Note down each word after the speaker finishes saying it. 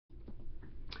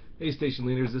Hey station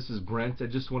leaders, this is Brent. I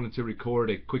just wanted to record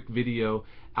a quick video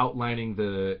outlining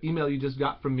the email you just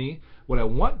got from me. What I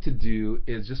want to do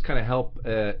is just kind of help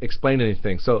explain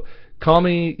anything. So call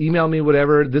me, email me,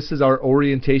 whatever. This is our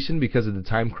orientation because of the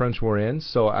time crunch we're in.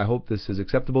 So I hope this is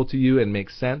acceptable to you and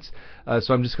makes sense.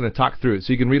 So I'm just going to talk through it.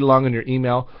 So you can read along on your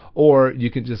email or you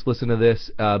can just listen to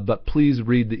this. But please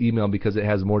read the email because it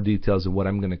has more details of what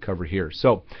I'm going to cover here.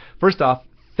 So first off,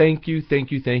 thank you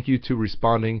to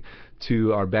responding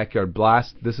to our Backyard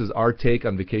Blast. This is our take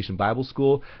on Vacation Bible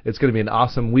School. It's going to be an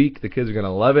awesome week. The kids are going to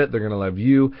love it. They're going to love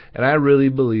you. And I really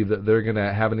believe that they're going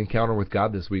to have an encounter with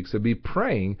God this week. So be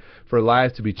praying for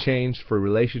lives to be changed, for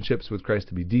relationships with Christ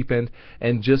to be deepened,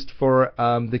 and just for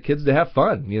the kids to have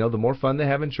fun. You know, the more fun they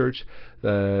have in church,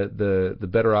 the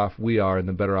better off we are and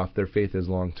the better off their faith is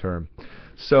long term.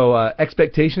 So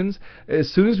expectations,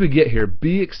 as soon as we get here,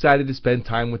 be excited to spend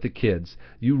time with the kids.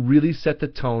 You really set the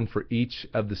tone for each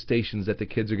of the stations that the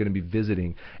kids are going to be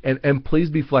visiting. And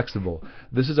please be flexible.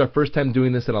 This is our first time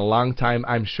doing this in a long time.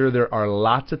 I'm sure there are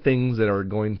lots of things that are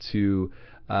going to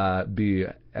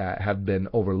have been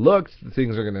overlooked.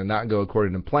 Things are going to not go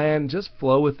according to plan. Just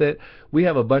flow with it. We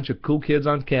have a bunch of cool kids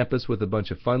on campus with a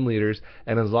bunch of fun leaders,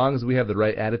 and as long as we have the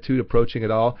right attitude approaching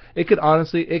it all, it could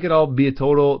all be a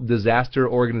total disaster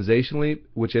organizationally,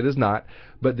 which it is not,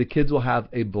 but the kids will have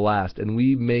a blast, and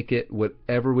we make it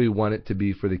whatever we want it to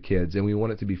be for the kids, and we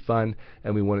want it to be fun,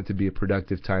 and we want it to be a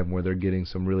productive time where they're getting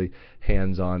some really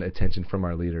hands-on attention from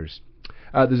our leaders.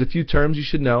 There's a few terms you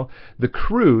should know. The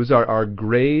crews are our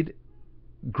grade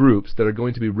groups that are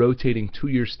going to be rotating to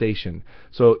your station.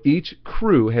 So each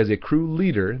crew has a crew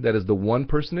leader that is the one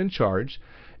person in charge,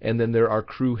 and then there are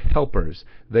crew helpers.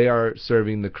 They are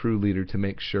serving the crew leader to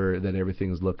make sure that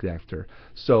everything is looked after.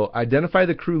 So identify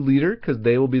the crew leader because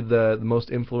they will be the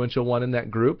most influential one in that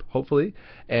group, hopefully,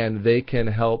 and they can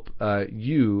help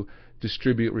you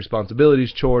distribute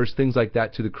responsibilities, chores, things like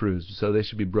that to the crews. So they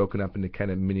should be broken up into kind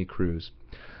of mini crews.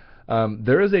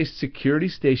 There is a security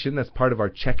station that's part of our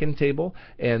check-in table,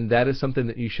 and that is something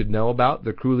that you should know about.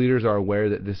 The crew leaders are aware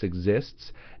that this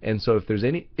exists, and so if there's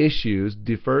any issues,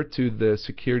 defer to the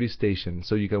security station.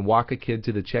 So you can walk a kid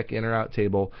to the check-in or out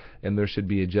table, and there should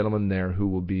be a gentleman there who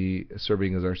will be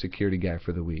serving as our security guy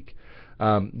for the week.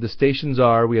 The stations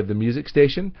are, we have the music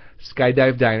station,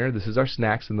 Skydive Diner, this is our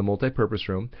snacks in the multi-purpose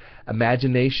room,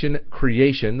 Imagination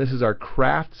Creation, this is our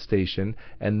craft station,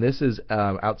 and this is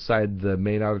outside the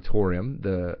main auditorium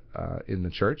in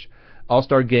the church.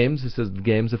 All-Star Games, this is the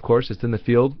games, of course, it's in the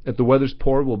field. If the weather's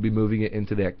poor, we'll be moving it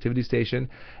into the activity station.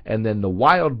 And then the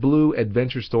Wild Blue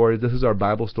Adventure Stories, this is our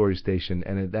Bible story station,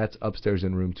 and that's upstairs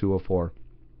in room 204.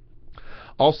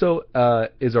 Also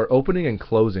is our opening and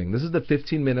closing. This is the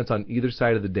 15 minutes on either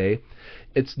side of the day.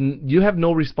 You have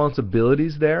no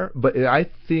responsibilities there, but I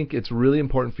think it's really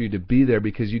important for you to be there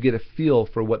because you get a feel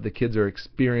for what the kids are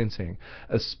experiencing,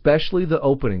 especially the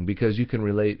opening, because you can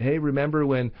relate, hey, remember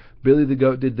when Billy the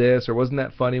Goat did this, or wasn't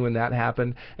that funny when that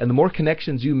happened? And the more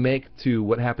connections you make to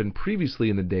what happened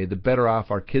previously in the day, the better off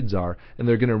our kids are, and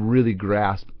they're going to really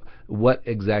grasp what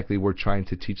exactly we're trying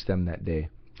to teach them that day.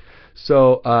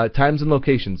 So times and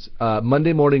locations.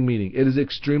 Monday morning meeting. It is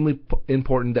extremely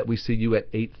important that we see you at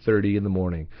 8:30 in the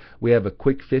morning. We have a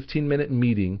quick 15-minute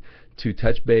meeting to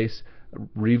touch base,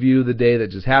 review the day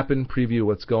that just happened, preview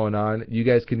what's going on. You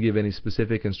guys can give any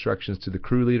specific instructions to the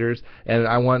crew leaders, and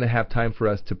I want to have time for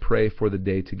us to pray for the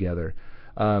day together.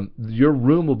 Your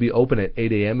room will be open at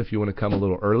 8 a.m. if you want to come a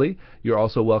little early. You're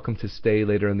also welcome to stay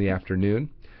later in the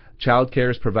afternoon. Childcare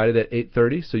is provided at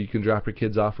 8:30, so you can drop your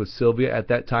kids off with Sylvia at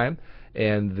that time,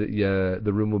 and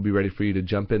the room will be ready for you to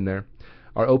jump in there.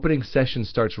 Our opening session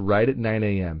starts right at 9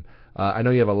 a.m. I know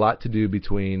you have a lot to do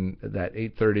between that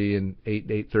 8:30 and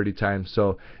 8:30 time,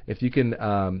 so if you can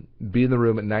be in the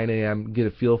room at 9 a.m., get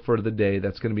a feel for the day,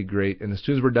 that's going to be great. And as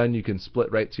soon as we're done, you can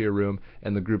split right to your room,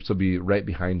 and the groups will be right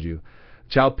behind you.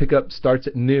 Child pickup starts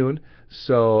at noon,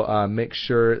 so make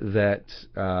sure that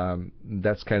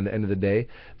that's kind of the end of the day.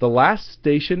 The last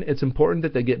station, it's important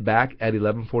that they get back at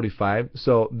 11:45.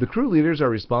 So the crew leaders are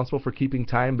responsible for keeping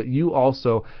time, but you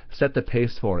also set the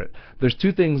pace for it. There's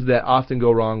two things that often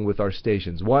go wrong with our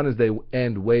stations. One is they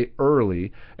end way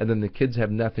early, and then the kids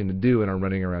have nothing to do and are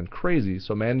running around crazy,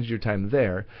 so manage your time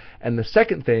there. And the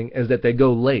second thing is that they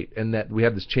go late, and that we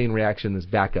have this chain reaction, this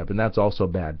backup, and that's also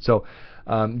bad. So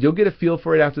you'll get a feel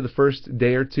for it after the first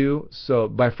day or two, so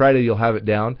by Friday you'll have it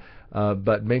down,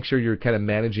 but make sure you're kind of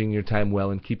managing your time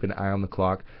well and keep an eye on the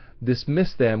clock.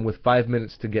 Dismiss them with 5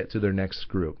 minutes to get to their next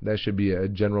group. That should be a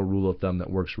general rule of thumb that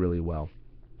works really well.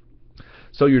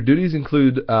 So your duties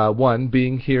include, 1,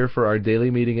 being here for our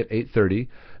daily meeting at 8:30,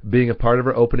 being a part of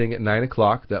our opening at 9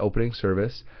 o'clock, the opening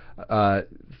service,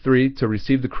 3, to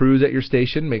receive the crews at your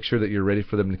station. Make sure that you're ready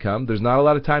for them to come. There's not a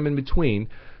lot of time in between,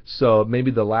 so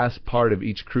maybe the last part of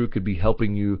each crew could be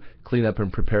helping you clean up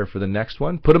and prepare for the next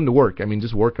one. Put them to work. I mean,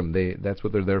 just work them. That's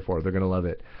what they're there for. They're going to love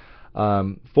it.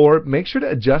 4, make sure to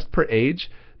adjust per age.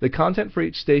 The content for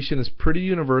each station is pretty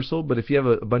universal, but if you have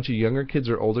a bunch of younger kids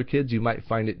or older kids, you might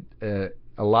find it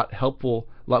a lot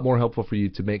more helpful for you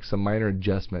to make some minor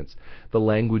adjustments. The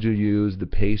language you use, the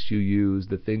pace you use,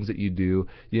 the things that you do.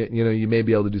 You know, you may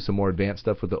be able to do some more advanced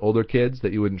stuff with the older kids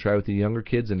that you wouldn't try with the younger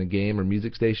kids in a game or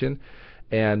music station.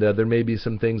 And there may be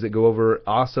some things that go over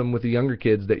awesome with the younger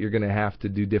kids that you're going to have to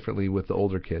do differently with the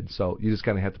older kids. So you just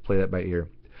kind of have to play that by ear.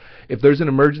 If there's an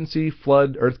emergency,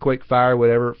 flood, earthquake, fire,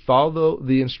 whatever, follow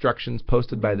the instructions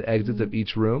posted by the exits of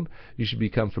each room. You should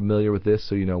become familiar with this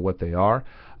so you know what they are.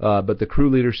 But the crew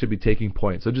leader should be taking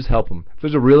point, so just help them. If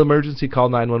there's a real emergency, call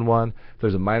 911. If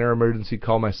there's a minor emergency,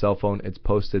 call my cell phone. It's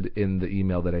posted in the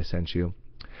email that I sent you.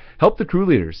 Help the crew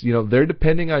leaders. You know, they're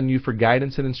depending on you for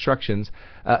guidance and instructions.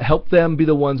 Help them be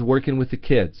the ones working with the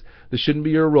kids. This shouldn't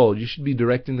be your role. You should be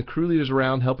directing the crew leaders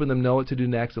around, helping them know what to do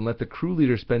next, and let the crew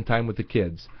leaders spend time with the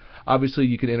kids. Obviously,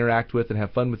 you can interact with and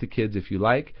have fun with the kids if you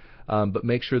like, but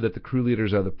make sure that the crew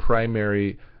leaders are the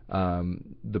primary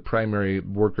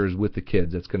workers with the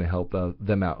kids. That's going to help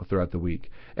them out throughout the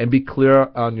week. And be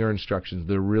clear on your instructions.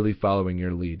 They're really following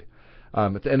your lead.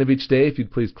 At the end of each day, if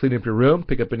you'd please clean up your room,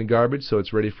 pick up any garbage so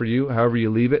it's ready for you. However you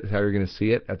leave it is how you're going to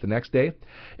see it at the next day.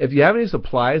 If you have any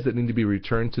supplies that need to be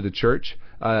returned to the church,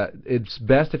 it's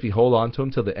best if you hold on to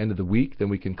them till the end of the week. Then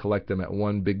we can collect them at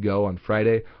one big go on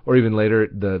Friday, or even later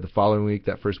the following week,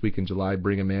 that first week in July,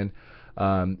 bring them in.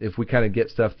 If we kind of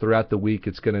get stuff throughout the week,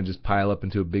 it's going to just pile up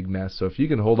into a big mess. So if you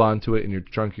can hold on to it in your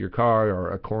trunk of your car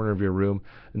or a corner of your room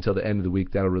until the end of the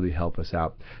week, that'll really help us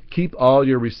out. Keep all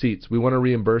your receipts. We want to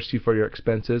reimburse you for your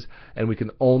expenses, and we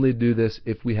can only do this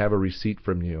if we have a receipt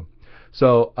from you.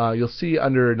 So you'll see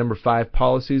under number 5,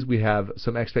 policies, we have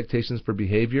some expectations for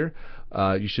behavior.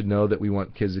 You should know that we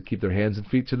want kids to keep their hands and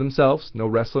feet to themselves, no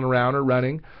wrestling around or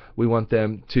running. We want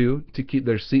them to keep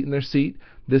their seat in their seat.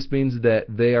 This means that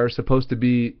they are supposed to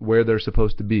be where they're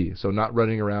supposed to be, so not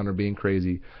running around or being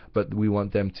crazy, but we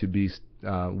want them to be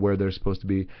where they're supposed to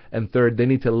be. And third, they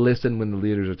need to listen when the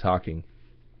leaders are talking.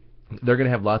 They're going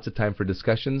to have lots of time for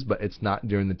discussions, but it's not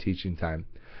during the teaching time.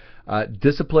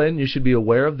 Discipline, you should be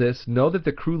aware of this. Know that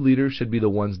the crew leaders should be the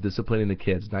ones disciplining the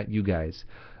kids, not you guys.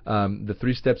 The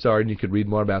 3 steps are, and you could read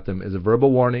more about them, is a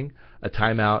verbal warning, a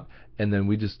timeout, and then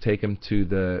we just take them to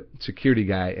the security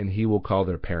guy, and he will call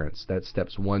their parents. That's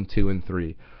steps 1, 2, and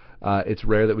 3. It's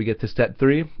rare that we get to step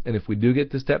 3, and if we do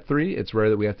get to step 3, it's rare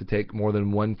that we have to take more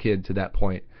than one kid to that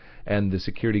point, and the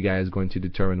security guy is going to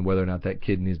determine whether or not that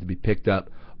kid needs to be picked up,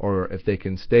 or if they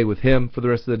can stay with him for the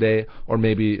rest of the day, or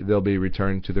maybe they'll be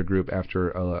returned to their group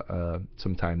after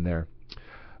some time there.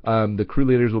 The crew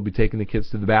leaders will be taking the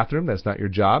kids to the bathroom. That's not your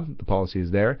job. The policy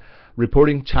is there.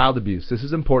 Reporting child abuse. This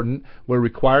is important. We're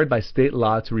required by state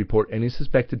law to report any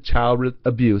suspected child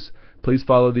abuse. Please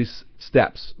follow these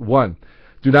steps. 1,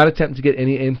 do not attempt to get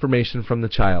any information from the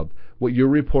child. What you're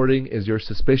reporting is your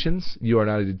suspicions. You are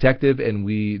not a detective, and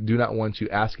we do not want you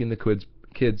asking the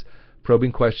kids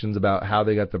probing questions about how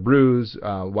they got the bruise,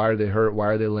 why are they hurt, why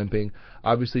are they limping.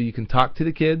 Obviously, you can talk to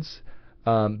the kids,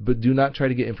 but do not try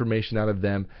to get information out of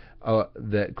them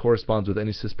that corresponds with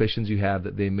any suspicions you have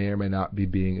that they may or may not be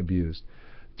being abused.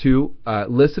 2,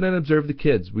 listen and observe the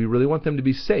kids. We really want them to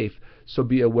be safe, so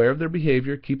be aware of their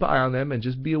behavior, keep an eye on them, and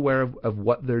just be aware of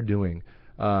what they're doing.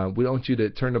 We don't want you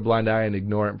to turn a blind eye and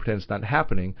ignore it and pretend it's not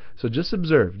happening, so just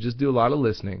observe, just do a lot of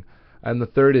listening. And the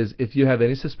third is, if you have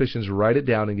any suspicions, write it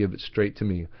down and give it straight to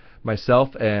me. Myself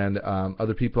and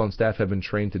other people on staff have been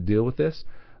trained to deal with this.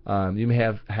 You may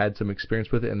have had some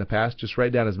experience with it in the past. Just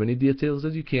write down as many details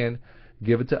as you can,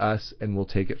 give it to us, and we'll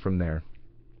take it from there.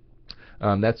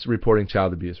 That's reporting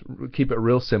child abuse. Keep it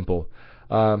real simple.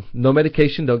 No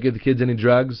medication. Don't give the kids any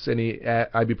drugs, any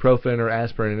ibuprofen or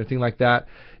aspirin, anything like that.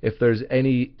 If there's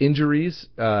any injuries,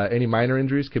 any minor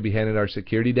injuries, could be handed to our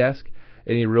security desk.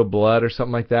 Any real blood or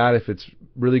something like that, if it's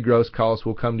really gross, call us.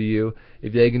 We'll come to you.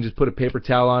 If they can just put a paper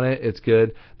towel on it, it's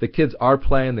good. The kids are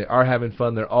playing. They are having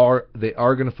fun. They are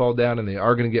going to fall down and they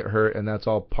are going to get hurt, and that's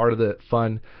all part of the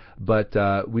fun. But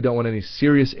we don't want any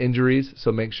serious injuries,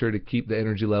 so make sure to keep the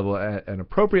energy level at an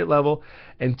appropriate level.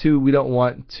 And 2, we don't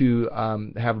want to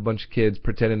have a bunch of kids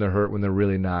pretending they're hurt when they're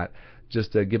really not.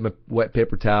 Just give them a wet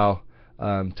paper towel,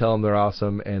 tell them they're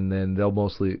awesome, and then they'll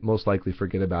most likely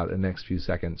forget about it in the next few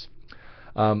seconds.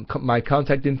 My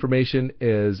contact information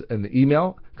is in the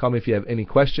email. Call me if you have any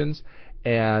questions.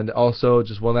 And also,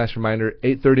 just one last reminder,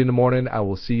 8:30 in the morning, I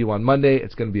will see you on Monday.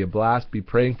 It's going to be a blast. Be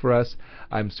praying for us.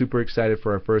 I'm super excited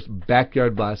for our first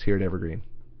backyard blast here at Evergreen.